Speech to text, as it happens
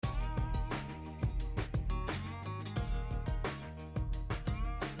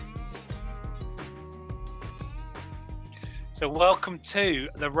So welcome to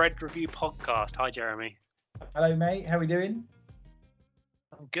the Red Review podcast. Hi, Jeremy. Hello, mate. How are we doing?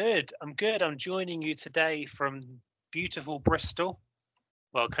 I'm good. I'm joining you today from beautiful Bristol.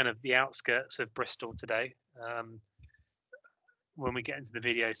 Well, kind of the outskirts of Bristol today. When we get into the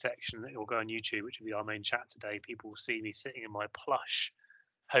video section that will go on YouTube, which will be our main chat today, people will see me sitting in my plush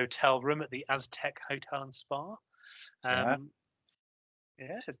hotel room at the Aztec Hotel and Spa. Wow.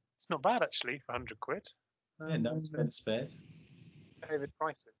 Yeah, it's not bad actually for 100 quid. Yeah, no, it's been spared. David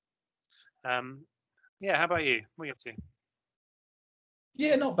Brighton. Yeah, how about you? What are you up to?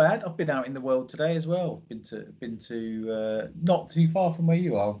 Yeah, not bad. I've been out in the world today as well. Been to not too far from where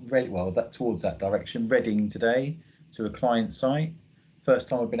you are. Towards that direction. Reading today to a client site. First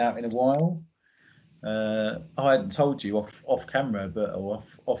time I've been out in a while. I hadn't told you off camera, or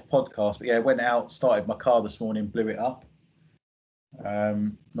off podcast. But yeah, went out, started my car this morning, blew it up.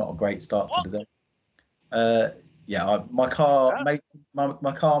 Not a great start to the day. My car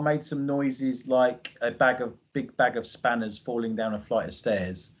made some noises like a big bag of spanners falling down a flight of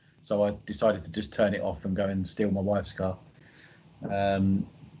stairs. So I decided to just turn it off and go and steal my wife's car.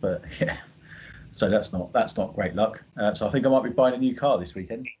 But yeah, so that's not great luck. So I think I might be buying a new car this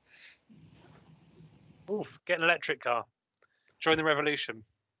weekend. Oof, get an electric car. Join the revolution.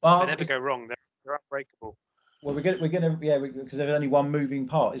 Well, They never go wrong. They're unbreakable. Well, because there's only one moving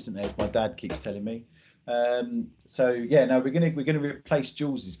part, isn't there? As my dad keeps telling me. We're gonna replace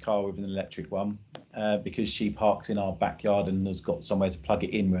Jules's car with an electric one because she parks in our backyard and has got somewhere to plug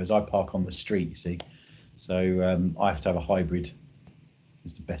it in, whereas I park on the street. You see, so I have to have a hybrid.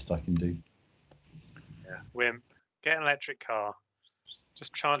 Is the best I can do. Yeah, Wim, get an electric car.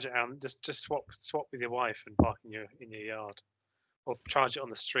 Just charge it out. Just swap with your wife and park in your yard, or charge it on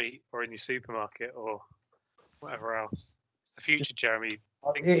the street or in your supermarket or whatever else. It's the future, Jeremy.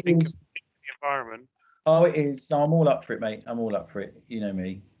 Think of the environment. Oh, it is. No, I'm all up for it, mate. I'm all up for it. You know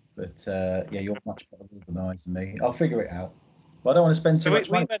me. But you're much better organised than me. I'll figure it out. But I don't want to spend too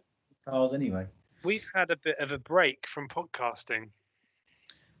much money on cars anyway. We've had a bit of a break from podcasting.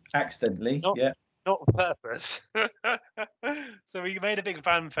 Accidentally, yeah. Not on purpose. So we made a big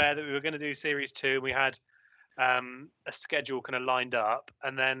fanfare that we were going to do series 2. And we had a schedule kind of lined up,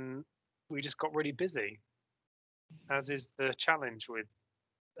 and then we just got really busy, as is the challenge with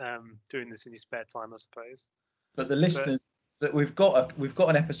doing this in your spare time, I suppose. But the listeners, that we've got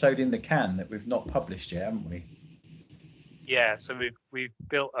an episode in the can that we've not published yet, haven't we? Yeah, so we've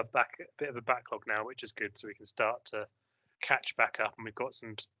built a bit of a backlog now, which is good, so we can start to catch back up, and we've got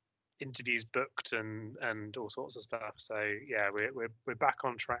some interviews booked and all sorts of stuff. So yeah, we're back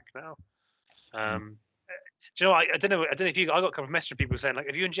on track now. Do you know? I don't know if I got a couple of messages from people saying like,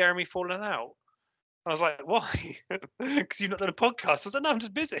 "Have you and Jeremy fallen out?" I was like, "Why?" Because you've not done a podcast. I was like, "No, I'm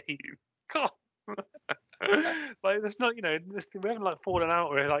just busy." God. Like, that's not, we haven't like fallen out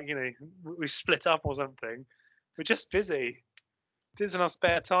or like, we split up or something. We're just busy. This is in our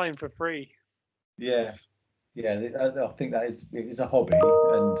spare time for free. Yeah. I think it's a hobby,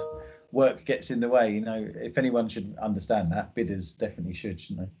 and work gets in the way. If anyone should understand that, bidders definitely should,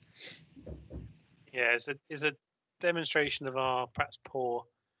 shouldn't they? Yeah, it's a demonstration of our perhaps poor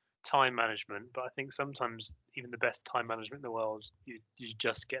time management, but I think sometimes even the best time management in the world, you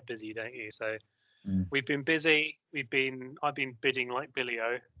just get busy, don't you? So we've been busy. I've been bidding like Billy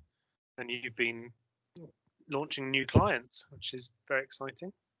O, and you've been launching new clients, which is very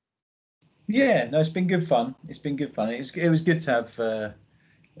exciting. Yeah, no, it's been good fun. It was good to have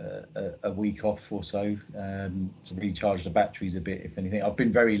a week off or so to recharge the batteries a bit. If anything, I've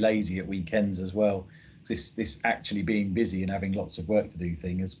been very lazy at weekends as well. This actually being busy and having lots of work to do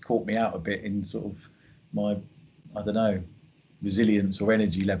thing has caught me out a bit in sort of my, I don't know, resilience or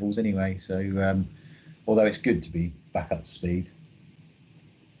energy levels anyway. So although it's good to be back up to speed.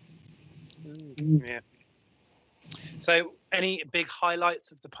 Yeah. So any big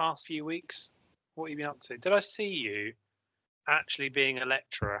highlights of the past few weeks? What have you been up to? Did I see you actually being a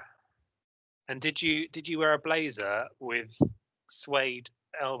lecturer? And did you wear a blazer with suede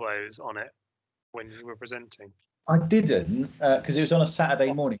elbows on it when you were presenting? I didn't, because it was on a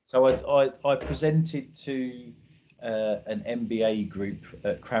Saturday morning. So I presented to an MBA group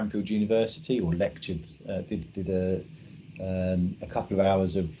at Cranfield University, or lectured, did a couple of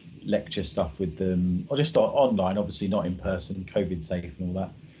hours of lecture stuff with them, or just online, obviously not in person, COVID safe and all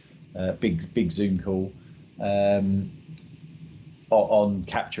that. Big Zoom call on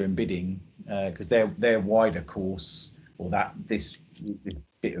capture and bidding, because their wider course, or this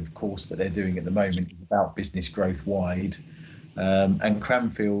bit of course that they're doing at the moment, is about business growth wide. And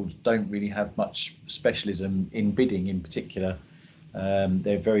Cranfield don't really have much specialism in bidding in particular.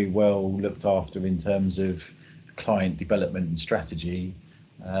 They're very well looked after in terms of client development and strategy,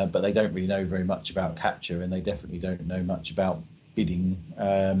 but they don't really know very much about capture, and they definitely don't know much about bidding.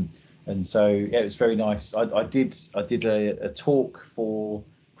 And so yeah, it was very nice. I did a talk for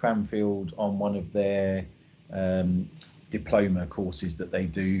Cranfield on one of their diploma courses that they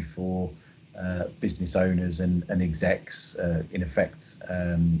do for business owners and execs, in effect,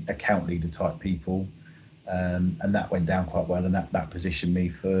 account leader type people. And that went down quite well, and that positioned me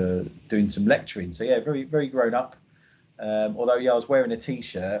for doing some lecturing. So yeah, very, very grown up. Although yeah, I was wearing a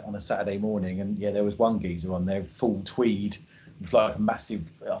t-shirt on a Saturday morning, and yeah, there was one geezer on there, full tweed, with like a massive,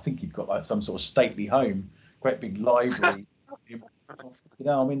 I think he'd got like some sort of stately home, great big library.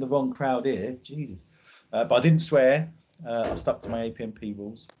 I'm in the wrong crowd here, Jesus. But I didn't swear. I stuck to my APMP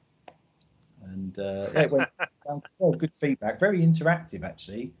rules, and yeah, it went down well. Good feedback, very interactive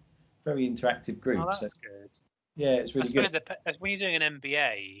actually, very interactive group. Oh, that's good. Yeah, it's really good. When you're doing an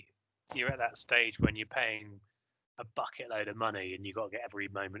MBA, you're at that stage when you're paying a bucket load of money and you've got to get every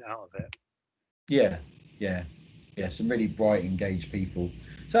moment out of it. Yeah. Some really bright, engaged people.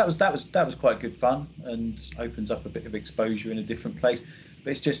 So that was quite good fun, and opens up a bit of exposure in a different place.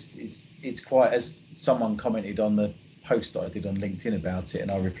 But it's quite, as someone commented on the post that I did on LinkedIn about it,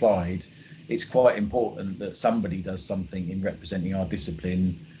 and I replied, it's quite important that somebody does something in representing our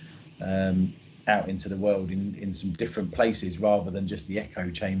discipline out into the world in some different places, rather than just the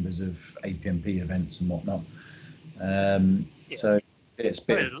echo chambers of APMP events and whatnot. So it's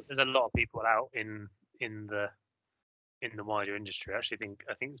there's a lot of people out in the wider industry. I think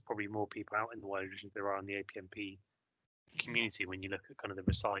there's probably more people out in the wider industry than there are in the APMP community when you look at kind of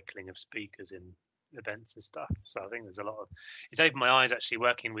the recycling of speakers in events and stuff. So I think there's a lot of, it's opened my eyes actually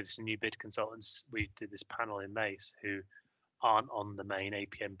working with some new bid consultants. We did this panel in Mace who aren't on the main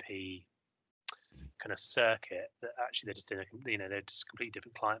APMP kind of circuit, that actually they're just in they're just a completely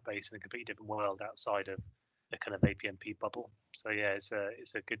different client base and a completely different world outside of the kind of APMP bubble. So yeah, it's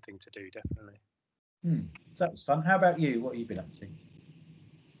a good thing to do, definitely. That was fun. How about you? What have you been up to?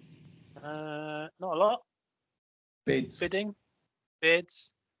 Not a lot. Bidding,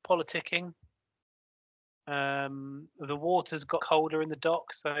 politicking. The water's got colder in the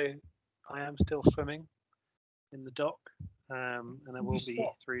dock, so I am still swimming in the dock, and I will be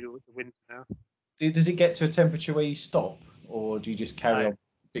through the winter now. Does it get to a temperature where you stop, or do you just carry on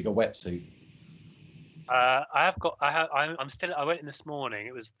bigger wetsuit? I went in this morning.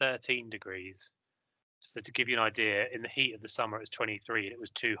 It was 13 degrees. So to give you an idea, in the heat of the summer, it was 23, and it was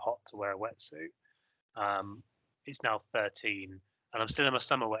too hot to wear a wetsuit. It's now 13, and I'm still in my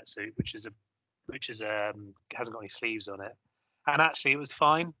summer wetsuit, which hasn't got any sleeves on it. And actually, it was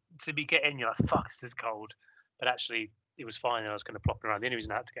fine to be getting. You're like, fuck, this is cold, but actually, it was fine. And I was kind of plopping around. The only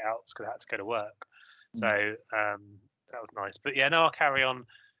reason I had to get out was because I had to go to work. So that was nice. But yeah, no, I'll carry on.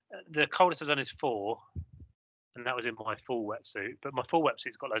 The coldest I've done is 4, and that was in my full wetsuit. But my full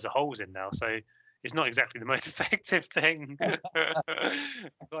wetsuit's got loads of holes in now, so it's not exactly the most effective thing. Because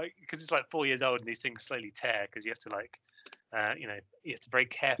it's like 4 years old and these things slowly tear, because you have to you have to very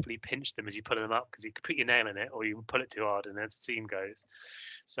carefully pinch them as you put them up, because you could put your nail in it or you pull it too hard and then the seam goes.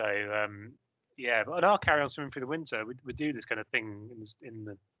 So yeah, but I'll carry on swimming through the winter. We do this kind of thing in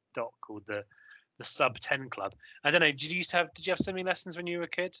the dock called the Sub 10 Club. I don't know. Did you have swimming lessons when you were a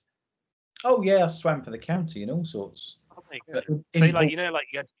kid? Oh yeah, I swam for the county and all sorts. Oh, so you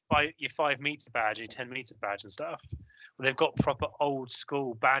had your 5 meter badge, your 10 meter badge and stuff. Well, they've got proper old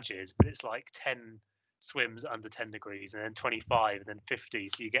school badges, but it's like 10 swims under 10 degrees, and then 25, and then 50.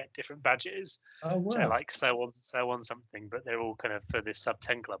 So you get different badges. Oh wow. To like so on something, but they're all kind of for this Sub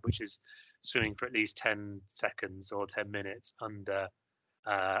 10 Club, which is swimming for at least 10 seconds or 10 minutes under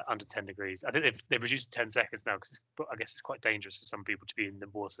 10 degrees. I think they've reduced to 10 seconds now, because I guess it's quite dangerous for some people to be in the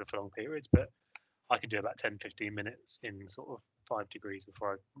water for long periods, but I can do about 10-15 minutes in sort of 5 degrees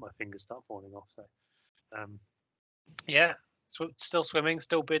before my fingers start falling off. So yeah, still swimming,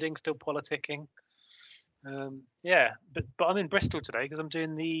 still bidding, still politicking. Yeah, but I'm in Bristol today because I'm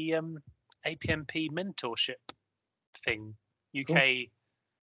doing the APMP mentorship thing, UK cool.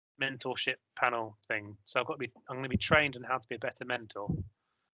 Mentorship panel thing. So I'm going to be trained on how to be a better mentor.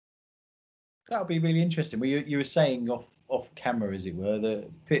 That would be really interesting. Well, you were saying off camera, as it were, that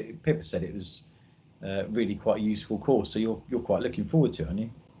Pippa said it was really quite a useful course. So you're quite looking forward to it, aren't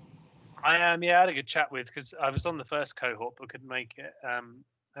you? I am. Yeah, I had a good chat with, because I was on the first cohort but couldn't make it. I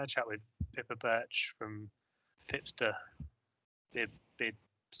had a chat with Pippa Birch from Pipster Bid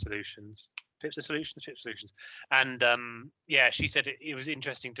Solutions. Pipster Solutions. And yeah, she said it was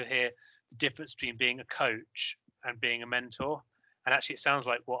interesting to hear the difference between being a coach and being a mentor. And actually, it sounds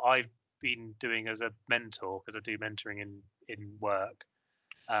like what I've been doing as a mentor, because I do mentoring in work,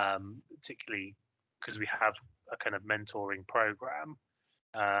 particularly because we have a kind of mentoring program.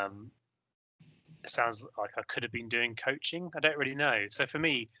 It sounds like I could have been doing coaching. I don't really know. So for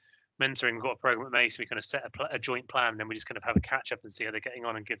me, mentoring, we've got a program at Mace. We kind of set a joint plan, and then we just kind of have a catch up and see how they're getting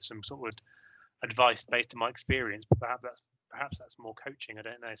on and give some sort of advice based on my experience. But perhaps that's more coaching. I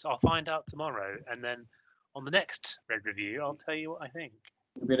don't know. So I'll find out tomorrow, and then on the next Red Review, I'll tell you what I think.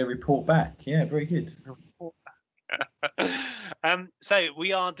 We're going to report back. Yeah, very good. So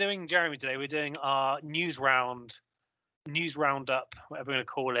we are doing, Jeremy, today. We're doing our news roundup, whatever we're going to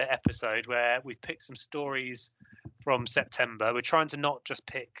call it, episode where we've picked some stories from September. We're trying to not just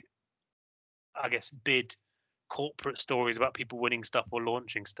pick, I guess, bid corporate stories about people winning stuff or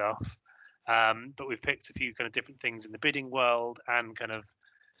launching stuff, but we've picked a few kind of different things in the bidding world and kind of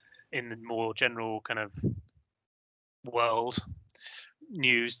in the more general kind of world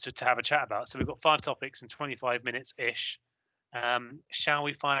news to have a chat about. So we've got 5 topics in 25 minutes ish. Shall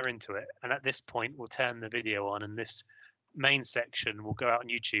we fire into it? And at this point, we'll turn the video on, and this main section will go out on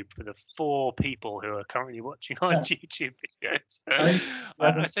YouTube for the 4 people who are currently watching our YouTube videos.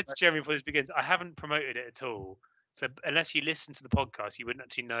 I said to Jeremy before this begins, I haven't promoted it at all. So unless you listen to the podcast, you wouldn't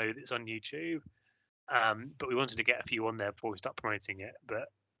actually know that it's on YouTube. But we wanted to get a few on there before we start promoting it. But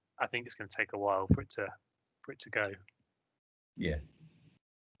I think it's going to take a while for it to go. Yeah.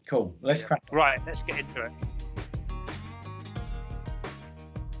 Cool. Let's crack on. Right, let's get into it.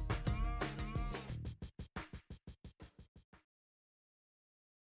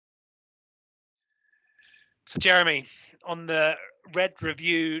 So Jeremy, on the Red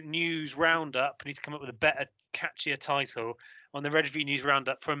Review News Roundup, I need to come up with a better, catchier title. On the Red Review News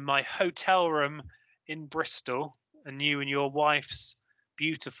Roundup from my hotel room in Bristol, and you and your wife's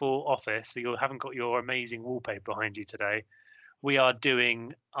beautiful office, so you haven't got your amazing wallpaper behind you today. We are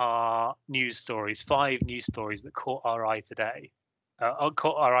doing our news stories, 5 news stories that caught our eye today,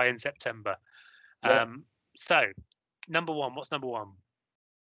 caught our eye in September. Yeah. So, number 1, what's number 1?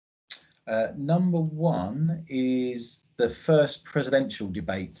 Number 1 is the first presidential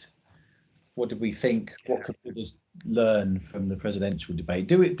debate. What did we think? Yeah. What could we just learn from the presidential debate?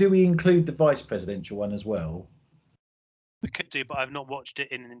 Do we include the vice presidential one as well? We could do, but I've not watched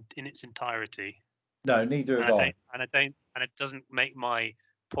it in its entirety. No, neither have I. And it doesn't make my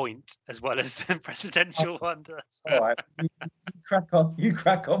point as well as the presidential one does. All right, you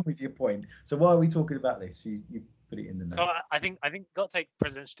crack on with your point. So why are we talking about this? You put it in the note. So I think you've got to take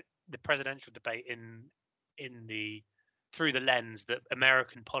the presidential debate through the lens that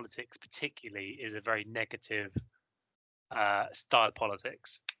American politics particularly is a very negative style of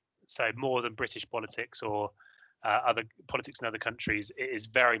politics. So more than British politics or other politics in other countries, it is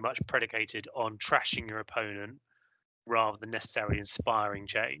very much predicated on trashing your opponent rather than necessarily inspiring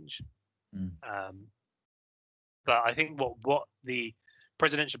change. But I think what the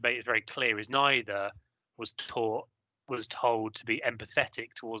presidential debate is very clear is neither was told to be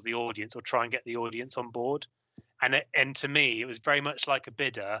empathetic towards the audience or try and get the audience on board. And to me, it was very much like a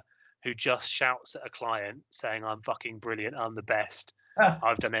bidder who just shouts at a client saying, "I'm fucking brilliant, I'm the best,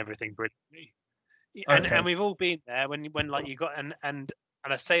 I've done everything brilliantly." And we've all been there when like you got and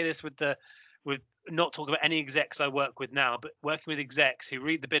I say this with not talking about any execs I work with now, but working with execs who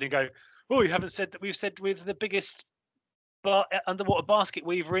read the bid and go, "Oh, you haven't said that we've said with the biggest underwater basket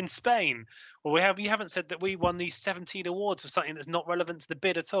weaver in Spain, or you haven't said that we won these 17 awards for something that's not relevant to the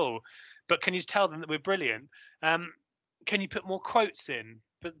bid at all. But can you tell them that we're brilliant? Can you put more quotes in?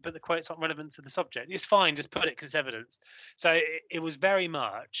 But the quotes aren't relevant to the subject. It's fine, just put it because it's evidence." So it was very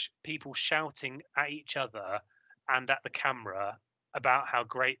much people shouting at each other and at the camera about how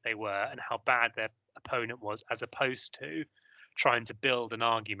great they were and how bad their opponent was, as opposed to trying to build an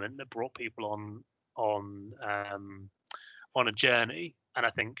argument that brought people on a journey. And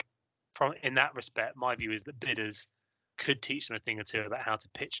I think in that respect, my view is that bidders could teach them a thing or two about how to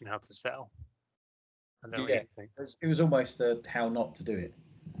pitch and how to sell. Yeah, it was almost how not to do it.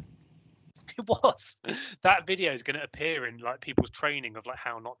 It was. That video is going to appear in like people's training of like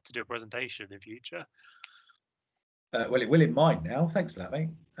how not to do a presentation in the future. Well, it will in mine now. Thanks for that, mate.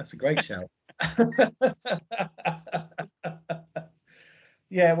 That's a great shout.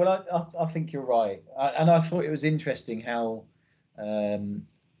 Yeah, well, I think you're right, and I thought it was interesting how the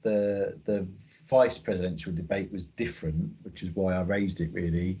vice presidential debate was different, which is why I raised it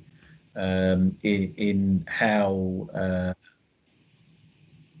really, in how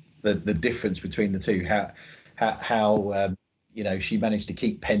the difference between the two, how she managed to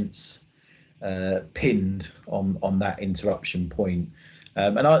keep Pence pinned on that interruption point,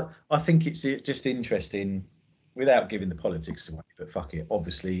 and I think it's just interesting. Without giving the politics away, but fuck it.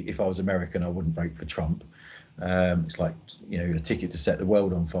 Obviously, if I was American, I wouldn't vote for Trump. It's like, a ticket to set the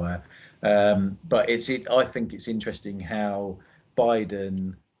world on fire. But I think it's interesting how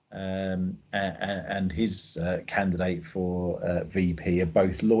Biden and his candidate for VP are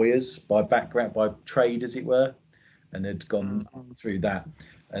both lawyers by background, by trade, as it were, and had gone through that.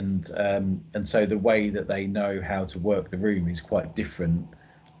 And so the way that they know how to work the room is quite different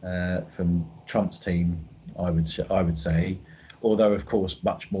from Trump's team, I would say. Although, of course,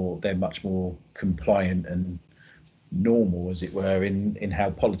 they're much more compliant and normal, as it were, in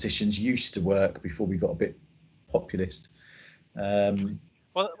how politicians used to work before we got a bit populist.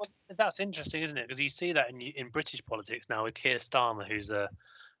 Well, that's interesting, isn't it? Because you see that in British politics now with Keir Starmer, who's a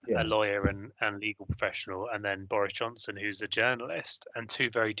lawyer and legal professional, and then Boris Johnson, who's a journalist, and two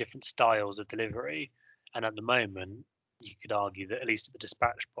very different styles of delivery. And at the moment, you could argue that at least at the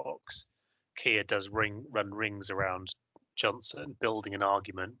dispatch box, Keir does run rings around Johnson, building an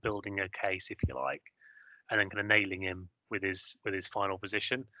argument, building a case, if you like, and then kind of nailing him with his final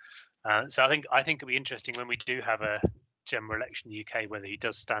position. So I think it'll be interesting when we do have a general election in the UK, whether he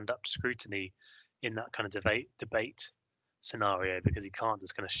does stand up to scrutiny in that kind of debate scenario, because he can't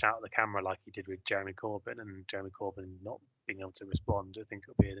just kind of shout at the camera like he did with Jeremy Corbyn, and Jeremy Corbyn not being able to respond. I think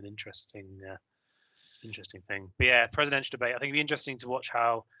it'll be an interesting thing. But yeah, presidential debate, I think it'll be interesting to watch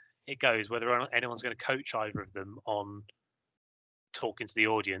how it goes, whether anyone's going to coach either of them on talking to the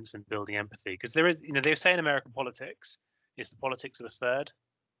audience and building empathy. Because there is, they say in American politics, it's the politics of a third.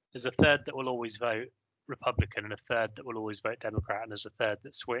 There's a third that will always vote Republican and a third that will always vote Democrat, and there's a third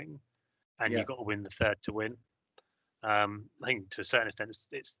that swing, and you've got to win the third to win. I think to a certain extent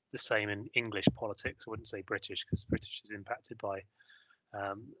it's the same in English politics. I wouldn't say British, because British is impacted by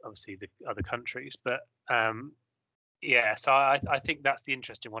obviously the other countries. But so I think that's the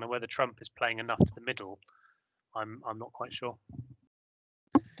interesting one, and whether Trump is playing enough to the middle, I'm not quite sure.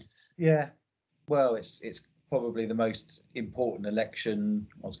 Yeah, well, it's probably the most important election,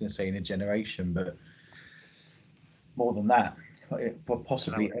 I was going to say, in a generation, but more than that,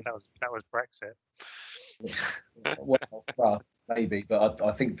 possibly. That was Brexit. Well, for us, maybe, but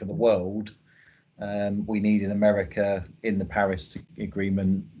I think for the world, we need in America in the Paris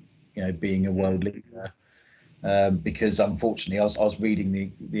Agreement, being a world leader, because unfortunately, I was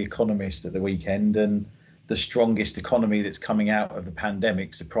reading the Economist at the weekend, and the strongest economy that's coming out of the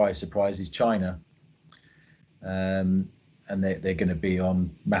pandemic, surprise, is China. And they're going to be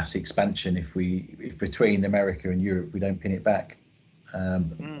on mass expansion if between America and Europe we don't pin it back,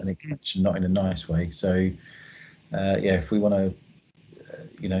 and expansion not in a nice way. So if we want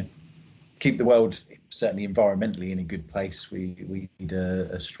to keep the world certainly environmentally in a good place, we need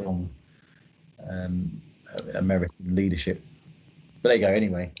a strong American leadership. But there you go.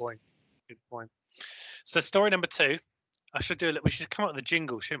 Anyway, good point. So story number 2. We should come up with a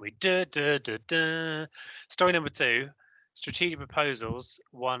jingle, shouldn't we? Duh, duh, duh, duh. Story number 2, Strategic Proposals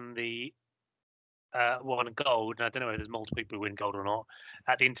won gold, and I don't know if there's multiple people who win gold or not,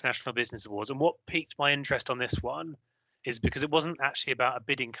 at the International Business Awards. And what piqued my interest on this one is because it wasn't actually about a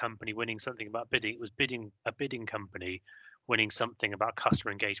bidding company winning something about bidding. It was a bidding company winning something about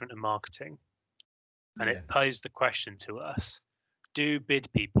customer engagement and marketing. And it posed the question to us: do bid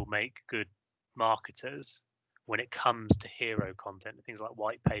people make good marketers when it comes to hero content, things like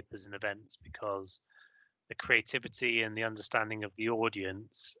white papers and events? Because the creativity and the understanding of the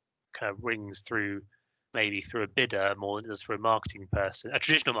audience kind of rings through, maybe through a bidder more than it does for a marketing person, a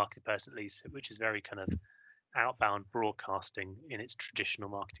traditional marketing person at least, which is very kind of outbound broadcasting in its traditional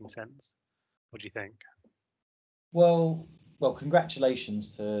marketing sense. What do you think? Well,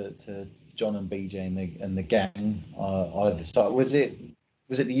 congratulations to John and BJ and the gang. Either side. Was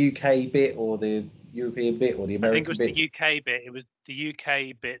it the UK bit or the European bit or the American bit? I think it was the UK bit. It was the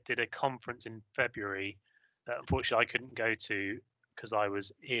UK bit did a conference in February that unfortunately I couldn't go to because I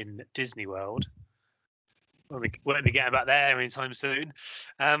was in Disney World. We won't be getting back there anytime soon.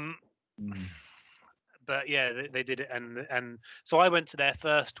 But yeah, they did it, and so I went to their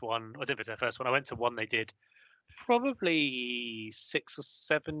first one. I don't know if it's their first one. I went to one they did probably 6 or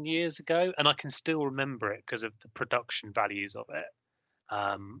 7 years ago, and I can still remember it because of the production values of it,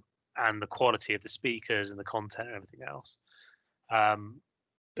 and the quality of the speakers and the content and everything else. And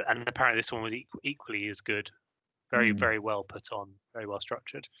apparently this one was equally as good. Very, very well put on, very well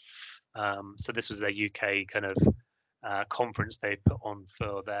structured. So this was their UK kind of conference they put on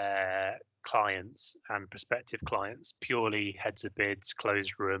for their clients and prospective clients, purely heads of bids,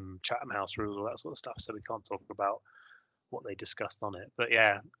 closed room, Chatham House rules, all that sort of stuff. So we can't talk about what they discussed on it. But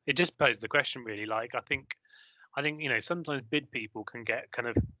yeah, it just posed the question really. Like I think sometimes bid people can get kind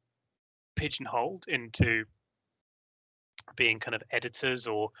of pigeonholed into being kind of editors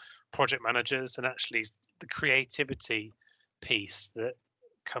or project managers, and actually the creativity piece that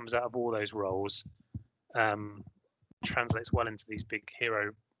comes out of all those roles translates well into these big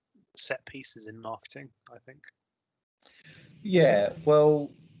hero set pieces in marketing, I think. Yeah,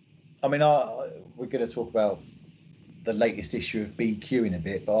 well, I mean, we're going to talk about the latest issue of BQ in a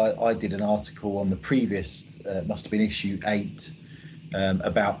bit, but I did an article on the previous, must have been issue 8,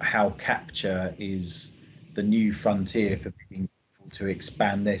 about how capture is the new frontier for people to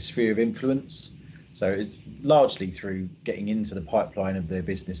expand their sphere of influence. So it's largely through getting into the pipeline of their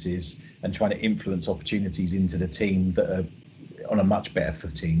businesses and trying to influence opportunities into the team that are on a much better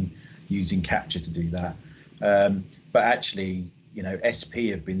footing using capture to do that. But actually, you know,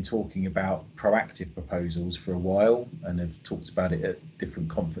 SP have been talking about proactive proposals for a while and have talked about it at different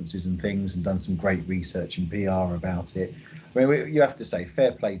conferences and things and done some great research and PR about it. I mean, you have to say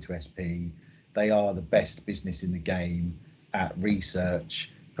fair play to SP. They are the best business in the game at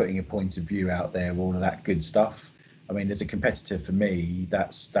research, putting a point of view out there, all of that good stuff. I mean, as a competitor for me,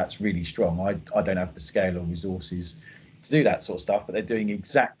 that's really strong. I don't have the scale or resources to do that sort of stuff, but they're doing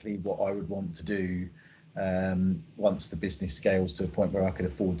exactly what I would want to do once the business scales to a point where I could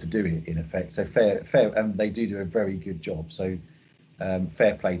afford to do it, in effect. So fair, and they do a very good job. So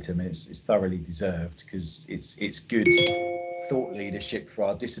fair play to them. It's thoroughly deserved because it's good thought leadership for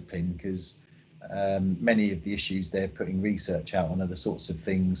our discipline, because many of the issues they're putting research out on are the sorts of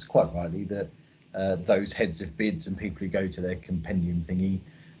things, quite rightly, that those heads of bids and people who go to their compendium thingy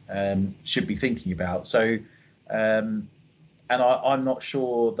should be thinking about. So and I'm not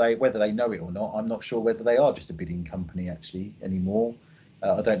sure whether they know it or not. I'm not sure whether they are just a bidding company actually anymore.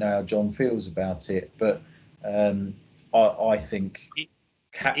 I don't know how John feels about it, but I think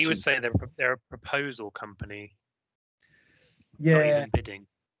he would say they're a proposal company, yeah, not even bidding.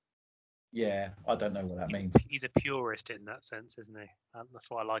 Yeah, I don't know what that means. He's a purist in that sense, isn't he? That's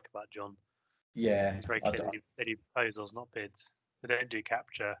what I like about John. Yeah, it's very clear they do proposals, not bids. They don't do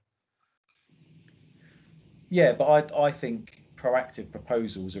capture. Yeah, but I think proactive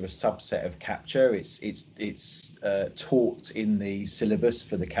proposals are a subset of capture. It's taught in the syllabus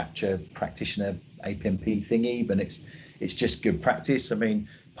for the capture practitioner APMP thingy, but it's just good practice. I mean,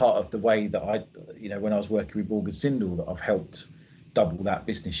 part of the way that when I was working with Morgan Sindall, that I've helped double that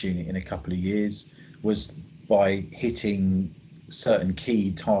business unit in a couple of years, was by hitting certain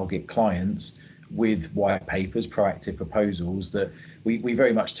key target clients with white papers, proactive proposals, that we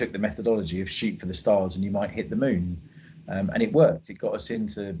very much took the methodology of shoot for the stars and you might hit the moon. And it worked. It got us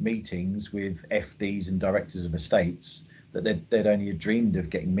into meetings with FDs and directors of estates that they'd only dreamed of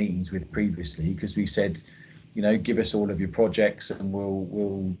getting meetings with previously, because we said, give us all of your projects and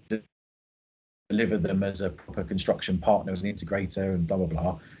we'll deliver them as a proper construction partner, as an integrator, and blah, blah,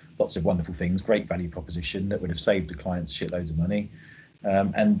 blah. Lots of wonderful things, great value proposition that would have saved the clients shitloads of money.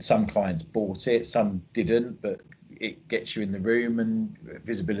 And some clients bought it, some didn't, but it gets you in the room and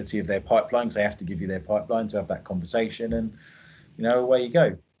visibility of their pipeline, because they have to give you their pipeline to have that conversation, and away you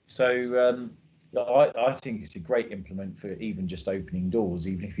go. So I think it's a great implement for even just opening doors,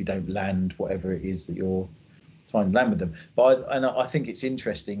 even if you don't land whatever it is that you're trying to land with them. But I think it's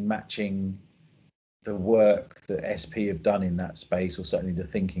interesting matching the work that SP have done in that space, or certainly the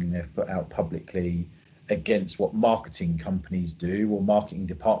thinking they've put out publicly, against what marketing companies do, or marketing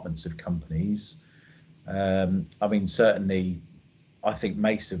departments of companies. I mean, certainly, I think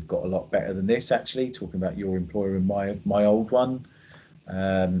Mace have got a lot better than this, actually, talking about your employer and my old one.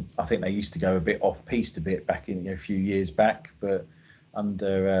 I think they used to go a bit off-piste a bit back in a few years back, but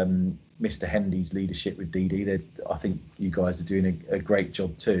under Mr. Hendy's leadership with DD, I think you guys are doing a great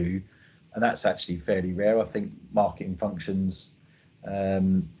job too. And that's actually fairly rare. I think marketing functions,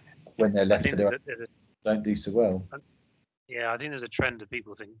 when they're left to their own, don't do so well. Yeah, I think there's a trend of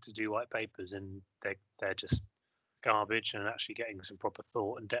people think to do white papers and they're just garbage, and actually getting some proper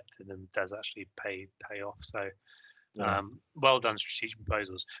thought and depth in them does actually pay off. So well done, strategic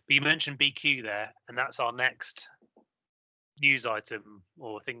proposals. But you mentioned BQ there, and that's our next news item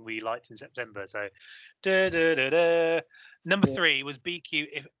or thing we liked in September. So number 3 was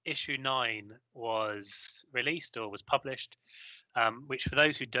BQ issue 9 was released or was published, which for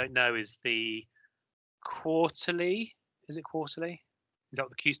those who don't know is the quarterly. Is it quarterly? Is that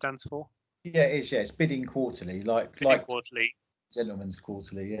what the Q stands for? Yeah, it is. Yeah, it's bidding quarterly, like quarterly, Gentleman's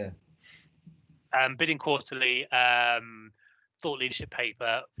Quarterly. Yeah. Bidding quarterly, thought leadership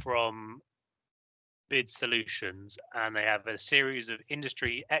paper from Bid Solutions, and they have a series of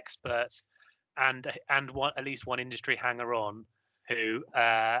industry experts and at least one industry hanger-on who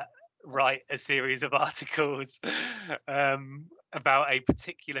write a series of articles about a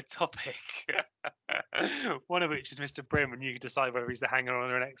particular topic. One of which is Mr. Brim, and you can decide whether he's a hanger-on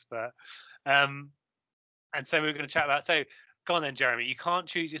or an expert. And so we're going to chat about. So, Go on then, Jeremy. You can't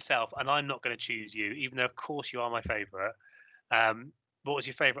choose yourself, and I'm not going to choose you, even though of course you are my favourite. What was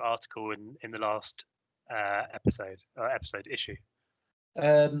your favourite article in the last episode issue?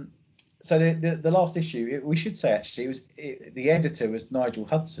 So the last issue, we should say actually, the editor was Nigel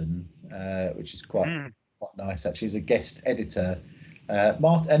Hudson, which is quite nice actually. He's a guest editor.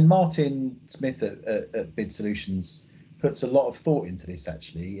 Martin Smith at Bid Solutions puts a lot of thought into this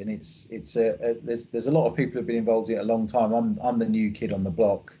actually, and there's a lot of people who've been involved in it a long time. I'm the new kid on the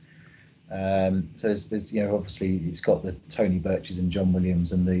block. So there's obviously it's got the Tony Birches and John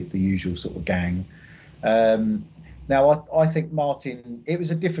Williams and the usual sort of gang. Now I think Martin, it was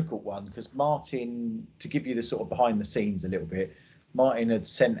a difficult one because Martin, to give you the sort of behind the scenes a little bit, Martin had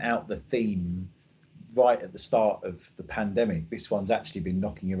sent out the theme right at the start of the pandemic. This one's actually been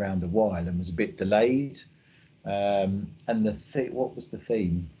knocking around a while and was a bit delayed. And what was the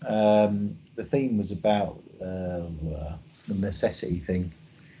theme? The theme was about the necessity thing.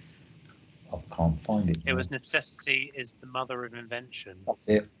 I can't find it. It was necessity is the mother of invention. That's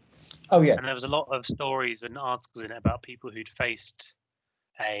it. Oh yeah. And there was a lot of stories and articles in it about people who'd faced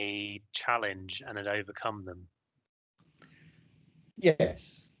a challenge and had overcome them.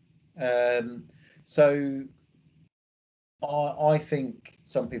 Yes. So I think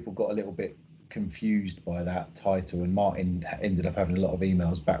some people got a little bit confused by that title, and Martin ended up having a lot of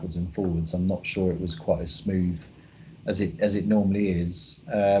emails backwards and forwards. I'm not sure it was quite as smooth as it normally is,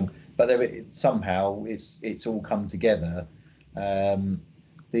 but somehow it's all come together.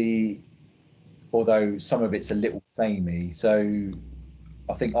 Although some of it's a little samey, so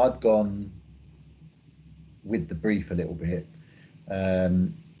I think I'd gone with the brief a little bit.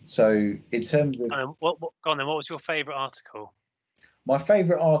 So in terms of what was your favourite article? My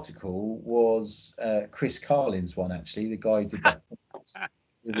favourite article was Chris Carlin's one, actually, the guy who did that.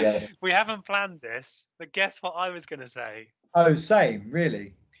 Yeah. We haven't planned this, but guess what I was going to say? Oh, same,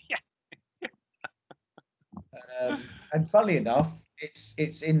 really. Yeah. And funnily enough,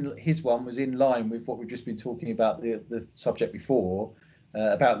 it's in his one was in line with what we've just been talking about the subject before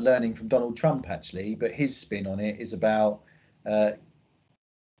about learning from Donald Trump, actually. But his spin on it is about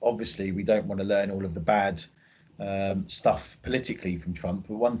obviously we don't want to learn all of the bad stuff politically from Trump,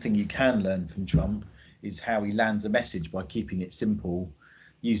 but one thing you can learn from Trump is how he lands a message by keeping it simple,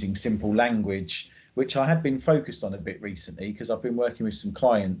 using simple language, which I had been focused on a bit recently because I've been working with some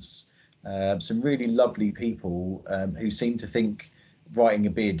clients, some really lovely people who seem to think writing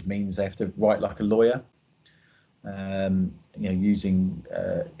a bid means they have to write like a lawyer, using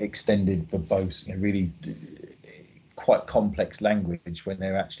extended verbose, really quite complex language when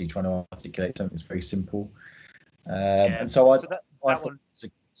they're actually trying to articulate something that's very simple. And so I thought it's a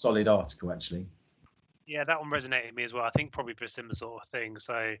solid article, actually. Yeah, that one resonated with me as well. I think probably for a similar sort of thing.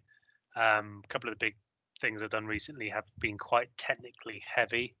 So a couple of the big things I've done recently have been quite technically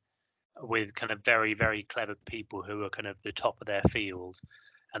heavy with kind of very, very clever people who are kind of the top of their field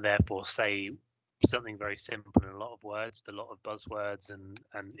and therefore say something very simple in a lot of words with a lot of buzzwords and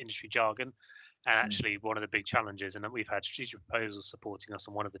industry jargon. And actually one of the big challenges, and we've had strategic proposals supporting us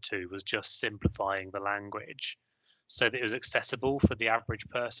on one of the two, was just simplifying the language so that it was accessible for the average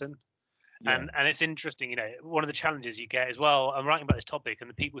person. Yeah. And it's interesting, one of the challenges you get as well, I'm writing about this topic and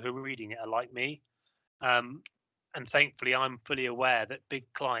the people who are reading it are like me. And thankfully, I'm fully aware that big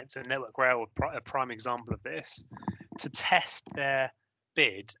clients and Network Rail are a prime example of this. To test their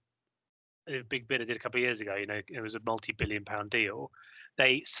bid, a big bid I did a couple of years ago, it was a multi-billion-pound deal.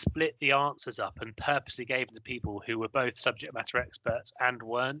 They split the answers up and purposely gave them to people who were both subject matter experts and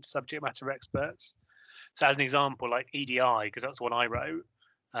weren't subject matter experts. So as an example, like EDI, because that's what I wrote,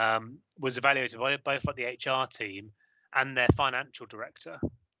 was evaluated by both like the HR team and their financial director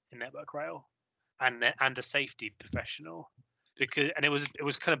in Network Rail. And a safety professional, and it was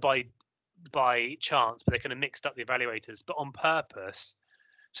kind of by chance, but they kind of mixed up the evaluators, but on purpose.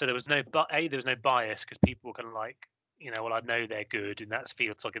 So there was no bias because people were kind of like, well, I know they're good in that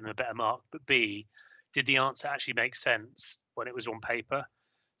field, so I'll give them a better mark. But B, did the answer actually make sense when it was on paper?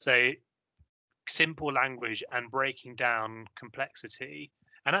 So simple language and breaking down complexity.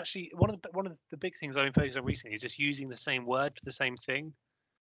 And actually, one of the big things I've been focused on recently is just using the same word for the same thing.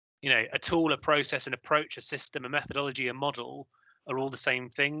 A tool, a process, an approach, a system, a methodology, a model are all the same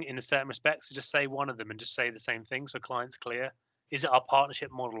thing in a certain respect. So just say one of them and just say the same thing so client's clear. Is it our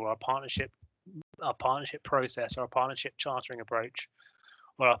partnership model or our partnership process or our partnership chartering approach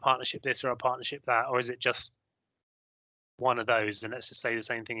or our partnership this or our partnership that, or is it just one of those and let's just say the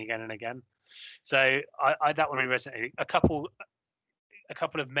same thing again and again? So I that one really resonated. A couple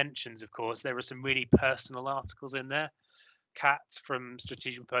of mentions, of course. There were some really personal articles in there. Kat from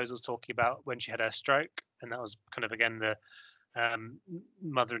Strategic Proposals talking about when she had her stroke, and that was kind of again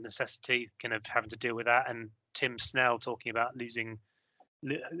mother of necessity, kind of having to deal with that, and Tim Snell talking about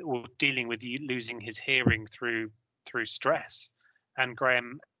or dealing with losing his hearing through stress, and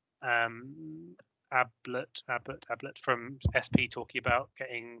Graham Ablett from SP talking about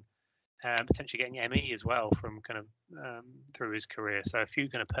potentially getting ME as well from kind of through his career. So a few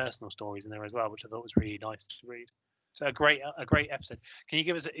kind of personal stories in there as well, which I thought was really nice to read. So a great episode. Can you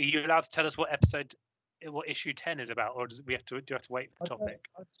give us? Are you allowed to tell us what issue 10 is about, or do you have to wait for the topic?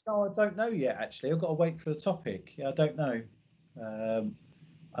 I don't know yet. Actually, I've got to wait for the topic. I don't know, and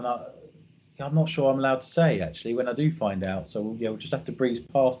I'm not sure I'm allowed to say actually when I do find out. So we'll just have to breeze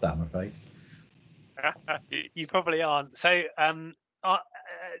past that, I'm afraid. You probably aren't. So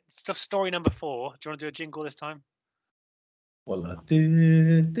story number 4. Do you want to do a jingle this time? Well, love it.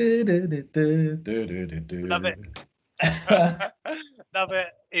 Love it.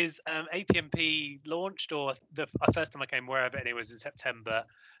 Is APMP launched, or the first time I came aware of it, and it was in September,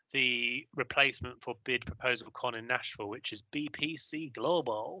 the replacement for Bid Proposal Con in Nashville, which is BPC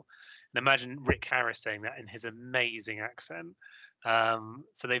Global. And imagine Rick Harris saying that in his amazing accent.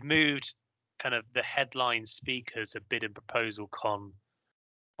 So they've moved kind of the headline speakers of Bid and Proposal Con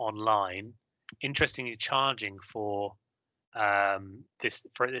online. Interestingly, charging for this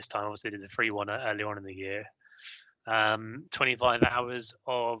time. Obviously, they did the free one early on in the year. 25 hours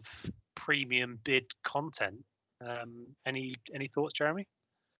of premium bid content. Any thoughts, Jeremy?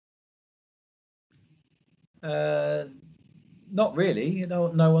 Not really.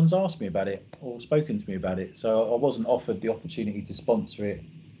 No one's asked me about it or spoken to me about it, so I wasn't offered the opportunity to sponsor it.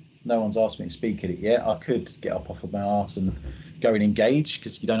 No one's asked me to speak at it yet. I could get up off of my arse and go and engage,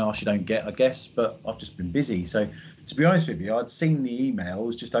 because you don't ask, you don't get, I guess. But I've just been busy. So to be honest with you, I'd seen the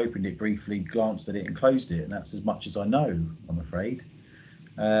emails, just opened it briefly, glanced at it, and closed it, and that's as much as I know, I'm afraid.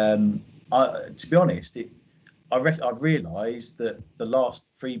 To be honest, I realised that the last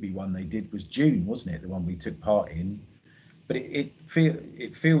freebie one they did was June, wasn't it? The one we took part in. But it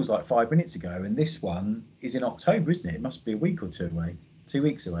feels like 5 minutes ago, and this one is in October, isn't it? It must be a week or 2 away. 2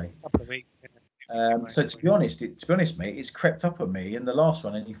 weeks away. Couple of weeks. So to be honest, mate, it's crept up on me, and the last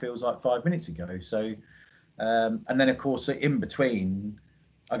one only feels like 5 minutes ago. So, and then of course in between,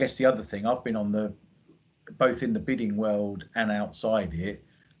 I guess the other thing, I've been both in the bidding world and outside it.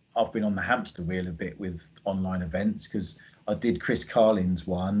 I've been on the hamster wheel a bit with online events, because I did Chris Carlin's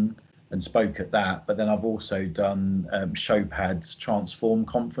one and spoke at that, but then I've also done Showpad's Transform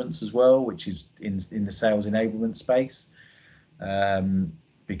conference as well, which is in the sales enablement space.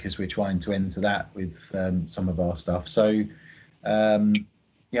 Because we're trying to enter that with some of our stuff. So, I'm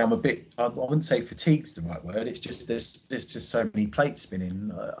a bit, I wouldn't say fatigue's the right word. It's just there's just so many plates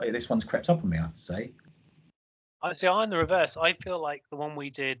spinning. This one's crept up on me, I have to say. I'm the reverse. I feel like the one we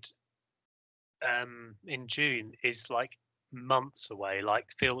did in June is like months away, like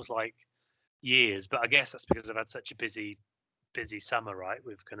feels like years. But I guess that's because I've had such a busy summer, right?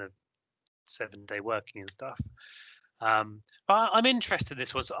 With kind of 7-day working and stuff. But I'm interested in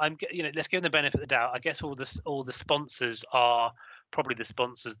this one. So let's give them the benefit of the doubt. I guess all the sponsors are probably the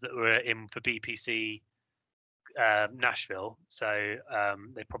sponsors that were in for BPC Nashville. So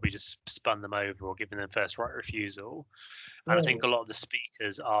they probably just spun them over or given them first right refusal. And I think a lot of the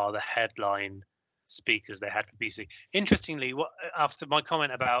speakers are the headline speakers they had for BPC. Interestingly, after my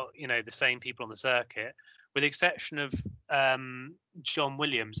comment about the same people on the circuit, with the exception of John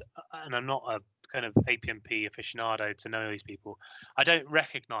Williams, and I'm not a kind of APMP aficionado to know these people, I don't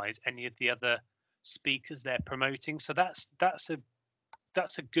recognize any of the other speakers they're promoting. So that's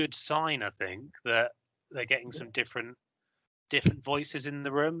a good sign, I think, that they're getting some different voices in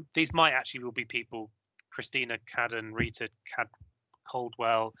the room. These might actually will be people: Christina Cadden, Rita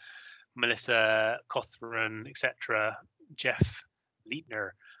Caldwell, Melissa Cothran, etc., Jeff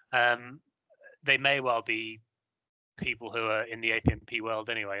Leitner. They may well be people who are in the APMP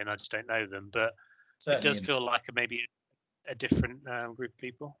world anyway, and I just don't know them. But certainly it does feel like maybe a different group of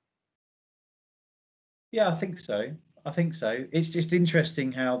people. Yeah, I think so. It's just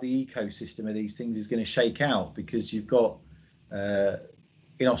interesting how the ecosystem of these things is going to shake out, because you've got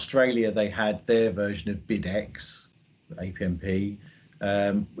in Australia they had their version of BidX, APMP,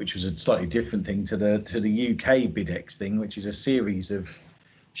 which was a slightly different thing to the UK BidX thing, which is a series of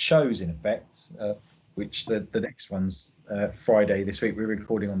shows in effect, which the next one's Friday this week. We're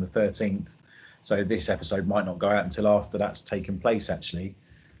recording on the 13th, so this episode might not go out until after that's taken place actually.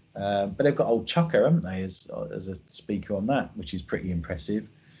 But they've got old Chucker, haven't they, as a speaker on that, which is pretty impressive.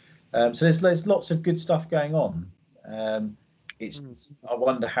 So there's lots of good stuff going on. I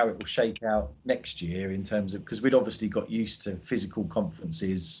wonder how it will shake out next year in terms of, because we'd obviously got used to physical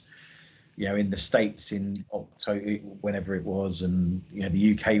conferences in the States in October, whenever it was, and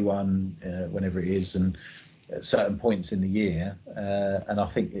the UK one, whenever it is, and at certain points in the year. And I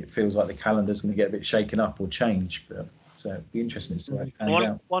think it feels like the calendar's going to get a bit shaken up or change. But so it'd be interesting to see how it pans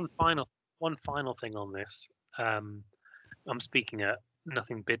out. One final thing on this. I'm speaking at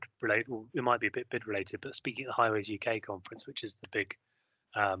nothing bid related. Well, it might be a bit bid related, but speaking at the Highways UK conference, which is the big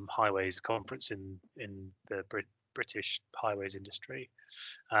highways conference in the British highways industry,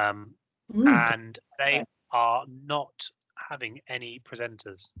 and they are not having any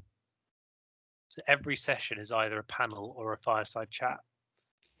presenters. So every session is either a panel or a fireside chat.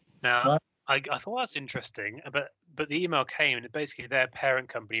 Now, I thought that's interesting, but the email came, and basically their parent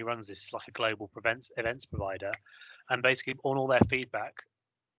company runs this like a global events provider, and basically on all their feedback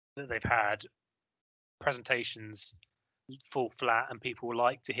that they've had, presentations fall flat, and people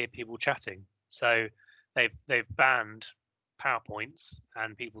like to hear people chatting. So they've banned PowerPoints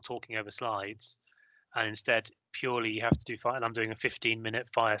and people talking over slides, and instead purely you have to do and I'm doing a 15-minute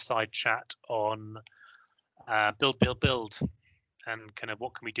fireside chat on build, and kind of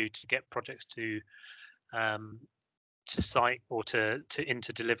what can we do to get projects to site or to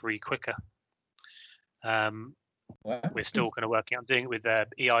into delivery quicker. We're still kind of working. I'm doing it with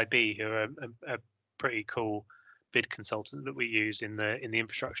EIB, who are a pretty cool bid consultant that we use in the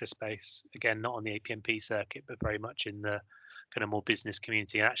infrastructure space. Again, not on the APMP circuit, but very much in the kind of more business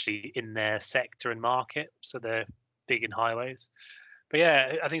community, and actually in their sector and market. So they're big in highways. But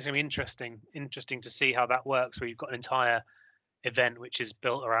yeah, I think it's going to be interesting to see how that works, where you've got an entire event which is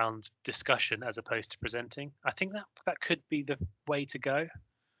built around discussion as opposed to presenting. I think that could be the way to go.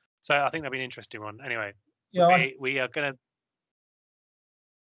 So I think that'll be an interesting one. Anyway, we're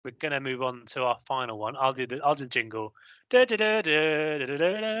gonna move on to our final one. I'll do the jingle.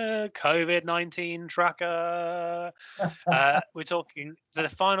 COVID-19 tracker. We're talking. So the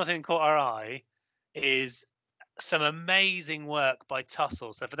final thing that caught our eye is some amazing work by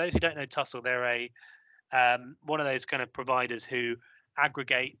Tussle. So for those who don't know Tussle, they're one of those kind of providers who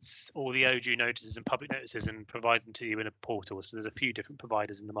aggregates all the OJEU notices and public notices and provides them to you in a portal. So there's a few different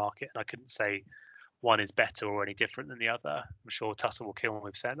providers in the market, and I couldn't say one is better or any different than the other. I'm sure Tussle will kill when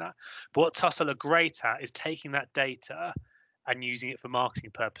we've said that. But what Tussle are great at is taking that data and using it for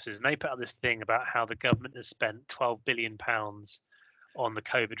marketing purposes. And they put out this thing about how the government has spent £12 billion on the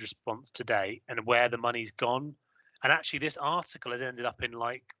COVID response to date and where the money's gone. And actually this article has ended up in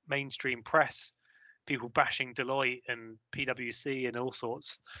like mainstream press, people bashing Deloitte and PwC and all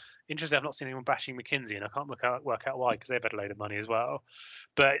sorts. Interesting, I've not seen anyone bashing McKinsey, and I can't work out why, because they've had a load of money as well.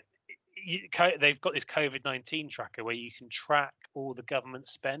 But they've got this COVID-19 tracker where you can track all the government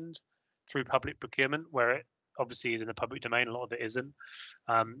spend through public procurement, where it obviously is in the public domain. A lot of it isn't,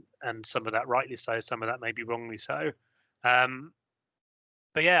 and some of that rightly so, some of that maybe wrongly so.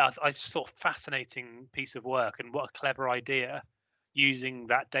 But yeah, I just thought fascinating piece of work, and what a clever idea using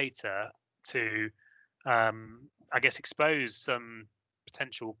that data to, I guess, expose some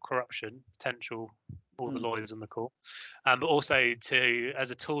potential corruption, all the lawyers on the call, but also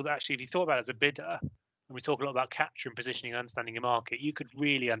as a tool that actually, if you thought about it as a bidder, and we talk a lot about capturing, positioning, and understanding a market, you could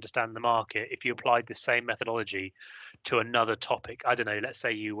really understand the market if you applied the same methodology to another topic. I don't know, let's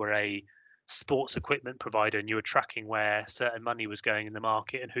say you were a sports equipment provider and you were tracking where certain money was going in the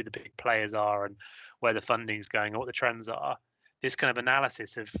market and who the big players are and where the funding's going and what the trends are. This kind of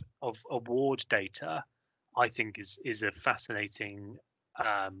analysis of award data, I think, is a fascinating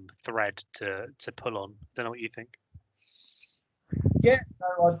thread to pull on. Don't know what you think. Yeah,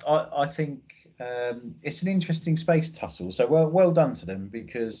 no, I think it's an interesting space, Tussle. So well done to them,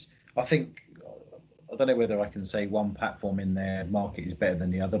 because I think, I don't know whether I can say one platform in their market is better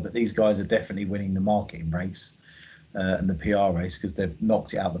than the other, but these guys are definitely winning the marketing race and the PR race, because they've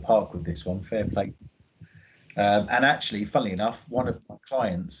knocked it out of the park with this one. Fair play. And actually, funnily enough, one of my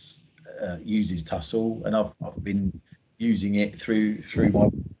clients uses Tussle, and I've been using it through my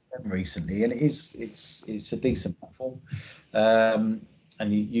recently, and it's a decent platform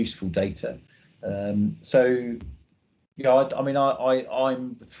and useful data. So yeah,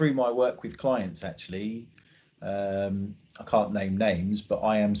 I'm through my work with clients actually. I can't name names, but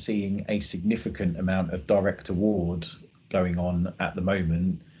I am seeing a significant amount of direct award going on at the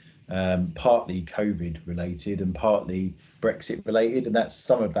moment. Partly COVID related and partly Brexit related, and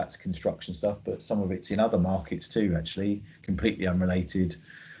some of that's construction stuff, but some of it's in other markets too, actually, completely unrelated,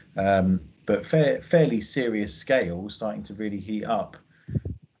 but fairly serious scale, starting to really heat up.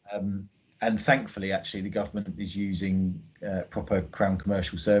 And thankfully, actually, the government is using proper Crown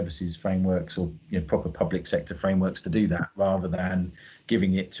Commercial Services frameworks, or proper public sector frameworks to do that, rather than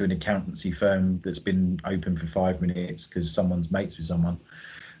giving it to an accountancy firm that's been open for 5 minutes because someone's mates with someone.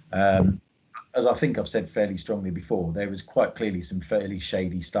 As I think I've said fairly strongly before, there was quite clearly some fairly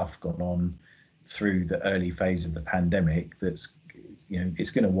shady stuff going on through the early phase of the pandemic. That's,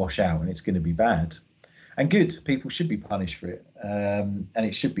 it's going to wash out and it's going to be bad and good. People should be punished for it, and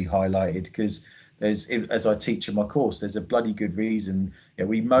it should be highlighted because as I teach in my course, there's a bloody good reason.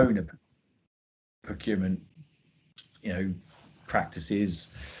 We moan at procurement, practices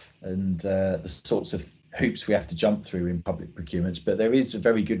and the sorts of hoops we have to jump through in public procurements, but there is a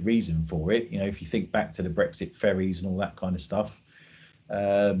very good reason for it. If you think back to the Brexit ferries and all that kind of stuff,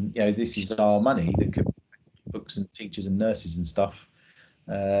 this is our money that could books and teachers and nurses and stuff.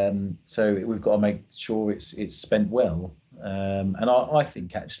 So we've got to make sure it's spent well. And I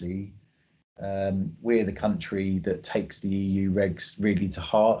think actually we're the country that takes the EU regs really to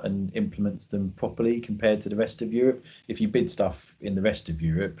heart and implements them properly compared to the rest of Europe. If you bid stuff in the rest of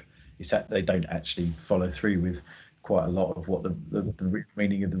Europe, it's that they don't actually follow through with quite a lot of what the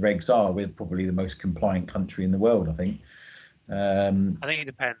meaning of the regs are. We're probably the most compliant country in the world, I think. I think it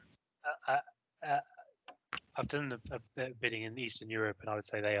depends. I've done a bit of bidding in Eastern Europe, and I would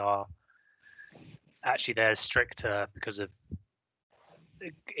say they're stricter because of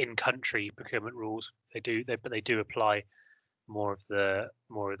in-country procurement rules. But they do apply more of the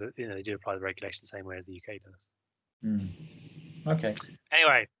they do apply the regulation the same way as the UK does. Okay.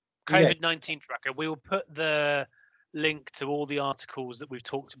 Anyway, COVID-19 tracker. We will put the link to all the articles that we've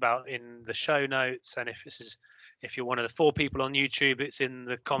talked about in the show notes, and if you're one of the 4 people on YouTube, it's in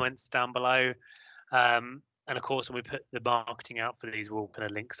the comments down below. And of course, when we put the marketing out for these, we'll kind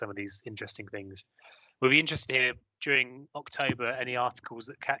of link some of these interesting things. We'll be interested here during October, any articles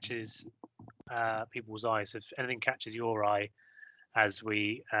that catches people's eyes. If anything catches your eye as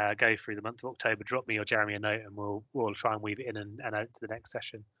we go through the month of October, drop me or Jeremy a note, and we'll try and weave it in and out to the next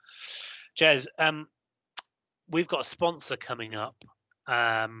session. Jez, we've got a sponsor coming up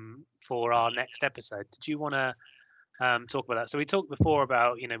for our next episode. Did you want to talk about that? So we talked before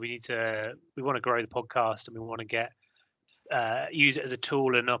about we want to grow the podcast, and we want to get use it as a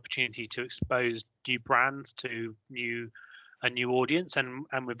tool and opportunity to expose new brands to a new audience, and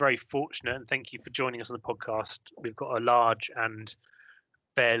we're very fortunate, and thank you for joining us on the podcast. We've got a large and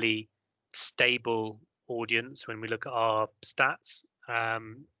fairly stable audience when we look at our stats.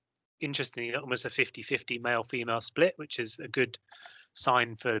 Interestingly, almost a 50-50 male-female split, which is a good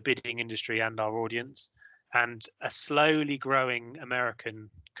sign for the bidding industry and our audience, and a slowly growing American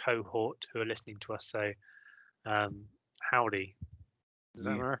cohort who are listening to us. So howdy. Is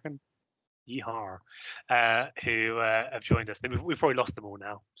that American? Yeehaw. Who have joined us. We've probably lost them all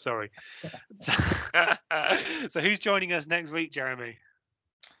now. Sorry. So who's joining us next week, Jeremy?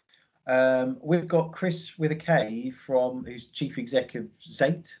 We've got Chris with a K who's chief exec of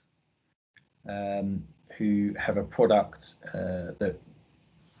Zate, who have a product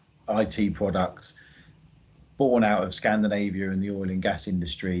IT product born out of Scandinavia and the oil and gas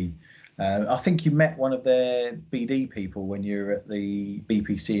industry. I think you met one of their BD people when you were at the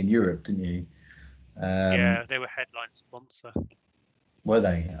BPC in Europe, didn't you? Yeah, they were headline sponsor. Were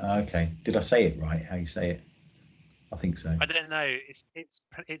they? Okay. Did I say it right? How you say it? I think so. I don't know.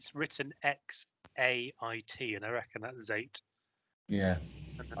 It's written XAIT, and I reckon that's Zate. Yeah.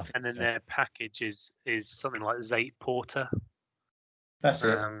 And then their package is something like Zate Porter. That's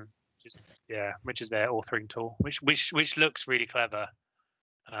it. Which is their authoring tool, which looks really clever.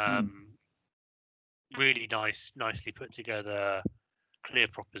 Really nicely put together, clear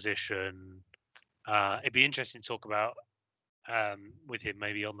proposition. It'd be interesting to talk about with him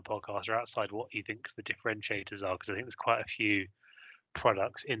maybe on the podcast or outside what he thinks the differentiators are, because I think there's quite a few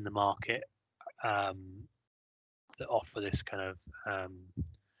products in the market that offer this kind of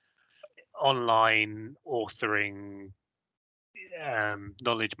online authoring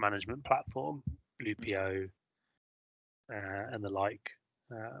knowledge management platform, Loopio and the like,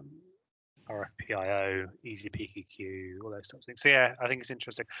 RFPIO, EasyPQQ, all those types of things. So yeah, I think it's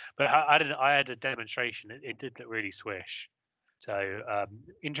interesting. But I had a demonstration. It did look really swish. So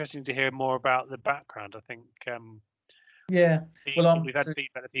interesting to hear more about the background. I think we've had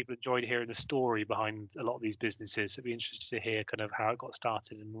feedback that people enjoyed hearing the story behind a lot of these businesses. So it'd be interesting to hear kind of how it got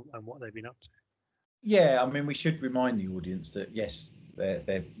started and what they've been up to. Yeah, I mean, we should remind the audience that yes, we're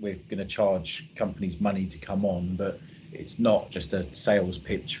going to charge companies money to come on, but it's not just a sales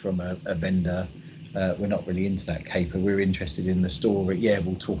pitch from a vendor. We're not really into that caper. We're interested in the story. Yeah,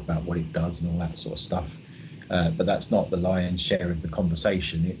 we'll talk about what it does and all that sort of stuff, but that's not the lion's share of the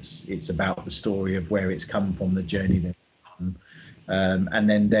conversation. It's about the story of where it's come from, the journey they've done, and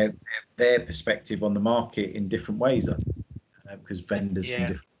then their perspective on the market in different ways. Because vendors from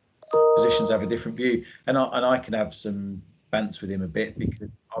different positions have a different view, and I can have some bants with him a bit because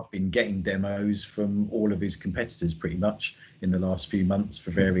I've been getting demos from all of his competitors pretty much in the last few months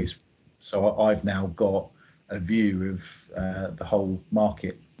for various. So I've now got a view of the whole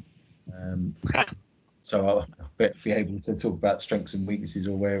market. So I'll be able to talk about strengths and weaknesses,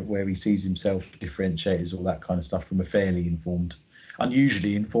 or where he sees himself, differentiators, all that kind of stuff, from a fairly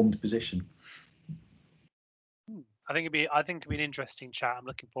unusually informed position. I think it'd be an interesting chat. I'm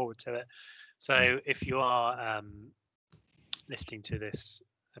looking forward to it. So if you are listening to this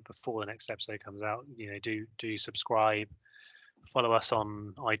before the next episode comes out, do subscribe, follow us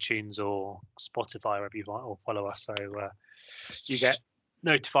on iTunes or Spotify, wherever you want, or follow us so you get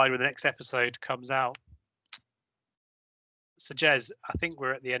notified when the next episode comes out. So Jez, I think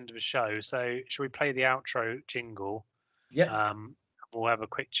we're at the end of the show. So shall we play the outro jingle? Yeah. We'll have a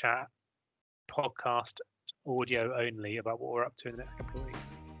quick chat, podcast audio only, about what we're up to in the next couple of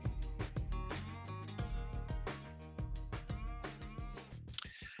weeks.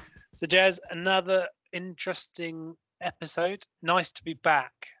 So Jez, another interesting episode. Nice to be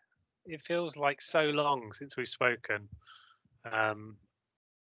back. It feels like so long since we've spoken.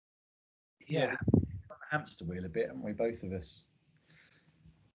 Yeah. Hamster wheel a bit, haven't we, both of us?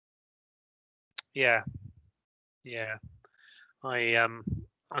 Yeah. I'm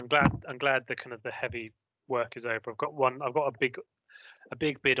glad the kind of the heavy work is over. I've got a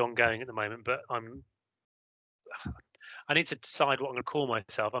big bid ongoing at the moment, but I need to decide what I'm going to call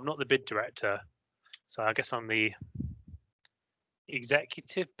myself. I'm not the bid director, so I guess I'm the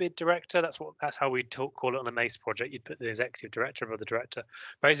executive bid director. That's how we call it on the Mace project. You'd put the executive director above the director.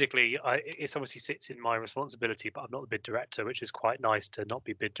 Basically, it obviously sits in my responsibility, but I'm not the bid director, which is quite nice to not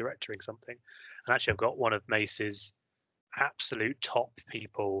be bid directoring something. And actually, I've got one of Mace's absolute top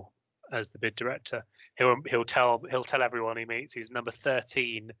people as the bid director. He'll tell everyone he meets he's number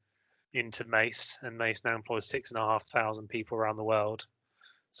 13 into Mace, and Mace now employs 6,500 people around the world.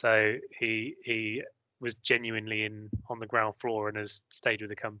 So he was genuinely on the ground floor and has stayed with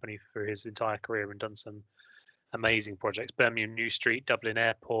the company for his entire career and done some amazing projects. Birmingham New Street, Dublin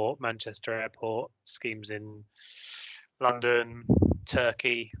Airport, Manchester Airport, schemes in London,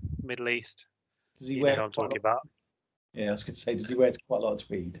 Turkey, Middle East. Does he wear? Know what I'm talking about? Yeah, I was going to say, does he wear quite a lot of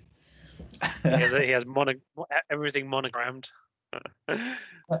tweed? he has everything monogrammed.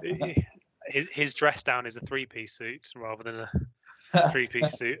 His dress down is a 3-piece suit rather than a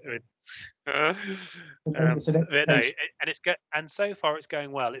 3-piece suit. And so far it's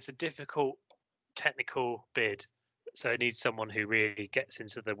going well. It's a difficult technical bid, so it needs someone who really gets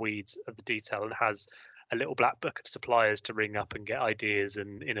into the weeds of the detail and has a little black book of suppliers to ring up and get ideas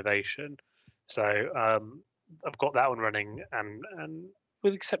and innovation. So I've got that one running, and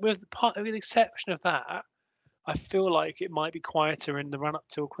with the exception of that, I feel like it might be quieter in the run up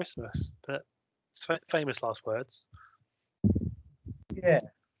till Christmas. But it's famous last words. Yeah,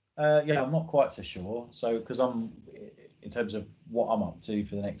 I'm not quite so sure. So because I'm, in terms of what I'm up to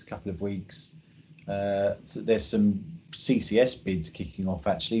for the next couple of weeks, so there's some CCS bids kicking off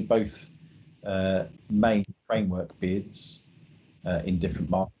actually, both main framework bids in different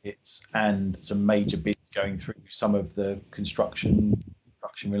markets, and some major bids going through some of the construction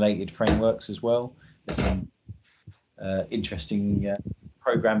related frameworks as well. There's some interesting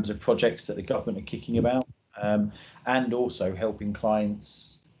programs of projects that the government are kicking about, and also helping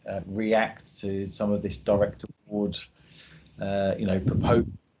clients react to some of this direct award proposal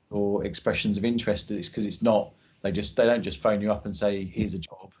or expressions of interest. It's because it's not, they don't just phone you up and say here's a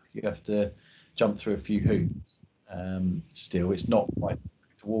job. You have to jump through a few hoops. Still, it's not quite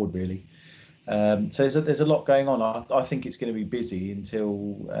direct award really. So there's a lot going on. I think it's going to be busy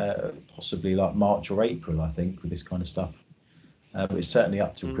until possibly like March or April, I think, with this kind of stuff. But it's certainly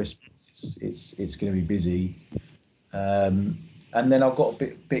up till Christmas. It's going to be busy. And then I've got a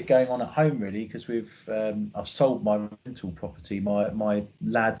bit going on at home really, because I've sold my rental property, my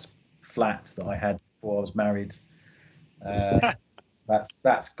lad's flat that I had before I was married.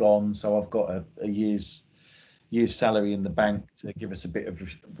 That's gone. So I've got a year's salary in the bank to give us a bit of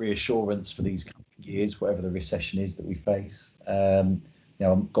reassurance for these coming years, whatever the recession is that we face. I've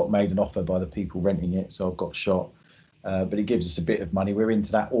got made an offer by the people renting it, so I've got shot. But it gives us a bit of money. We're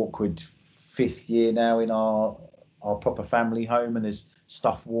into that awkward 5th year now in our proper family home, and there's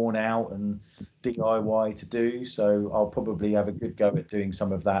stuff worn out and DIY to do. So I'll probably have a good go at doing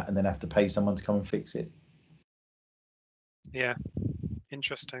some of that and then have to pay someone to come and fix it. Yeah,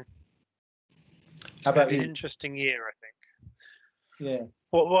 interesting. How about an interesting year, I think. Yeah.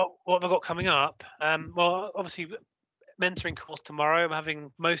 What have I got coming up? Well, obviously, mentoring course tomorrow. I'm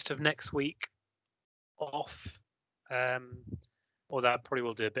having most of next week off. Although I probably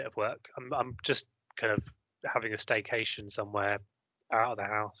will do a bit of work. I'm just kind of having a staycation somewhere out of the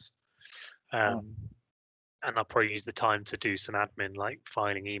house. Oh. And I'll probably use the time to do some admin, like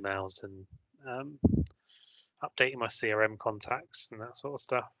filing emails and updating my CRM contacts and that sort of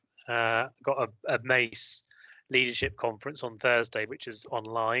stuff. Got a Mace leadership conference on Thursday, which is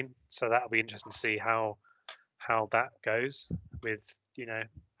online, so that'll be interesting to see how that goes with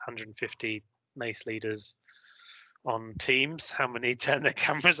 150 Mace leaders on Teams. How many turn their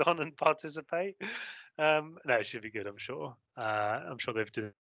cameras on and participate? No, it should be good. I'm sure. I'm sure they've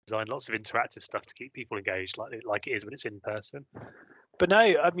designed lots of interactive stuff to keep people engaged, like it is when it's in person. But no,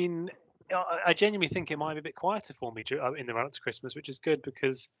 I mean, I genuinely think it might be a bit quieter for me in the run up to Christmas, which is good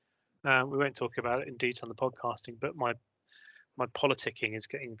because we won't talk about it in detail on the podcasting. But my politicking is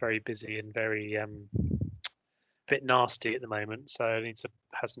getting very busy and very bit nasty at the moment, so I need to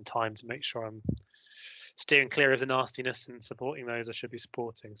have some time to make sure I'm steering clear of the nastiness and supporting those I should be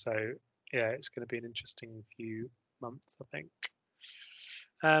supporting. So yeah, it's going to be an interesting few months, I think.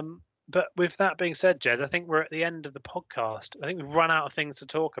 But with that being said, Jez, I think we're at the end of the podcast. I think we've run out of things to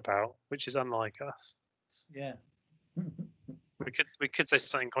talk about, which is unlike us. Yeah. we could say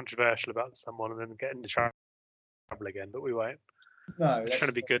something controversial about someone and then get into trouble again, but we won't. No, we're trying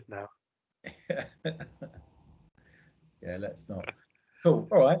to be good now. Yeah, let's not. Cool.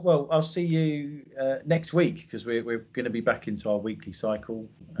 All right. Well, I'll see you next week because we're going to be back into our weekly cycle,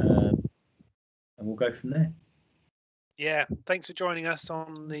 and we'll go from there. Yeah. Thanks for joining us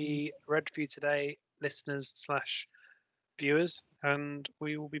on the Red Review today, listeners/viewers, and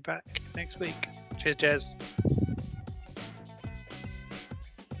we will be back next week. Cheers, Jez.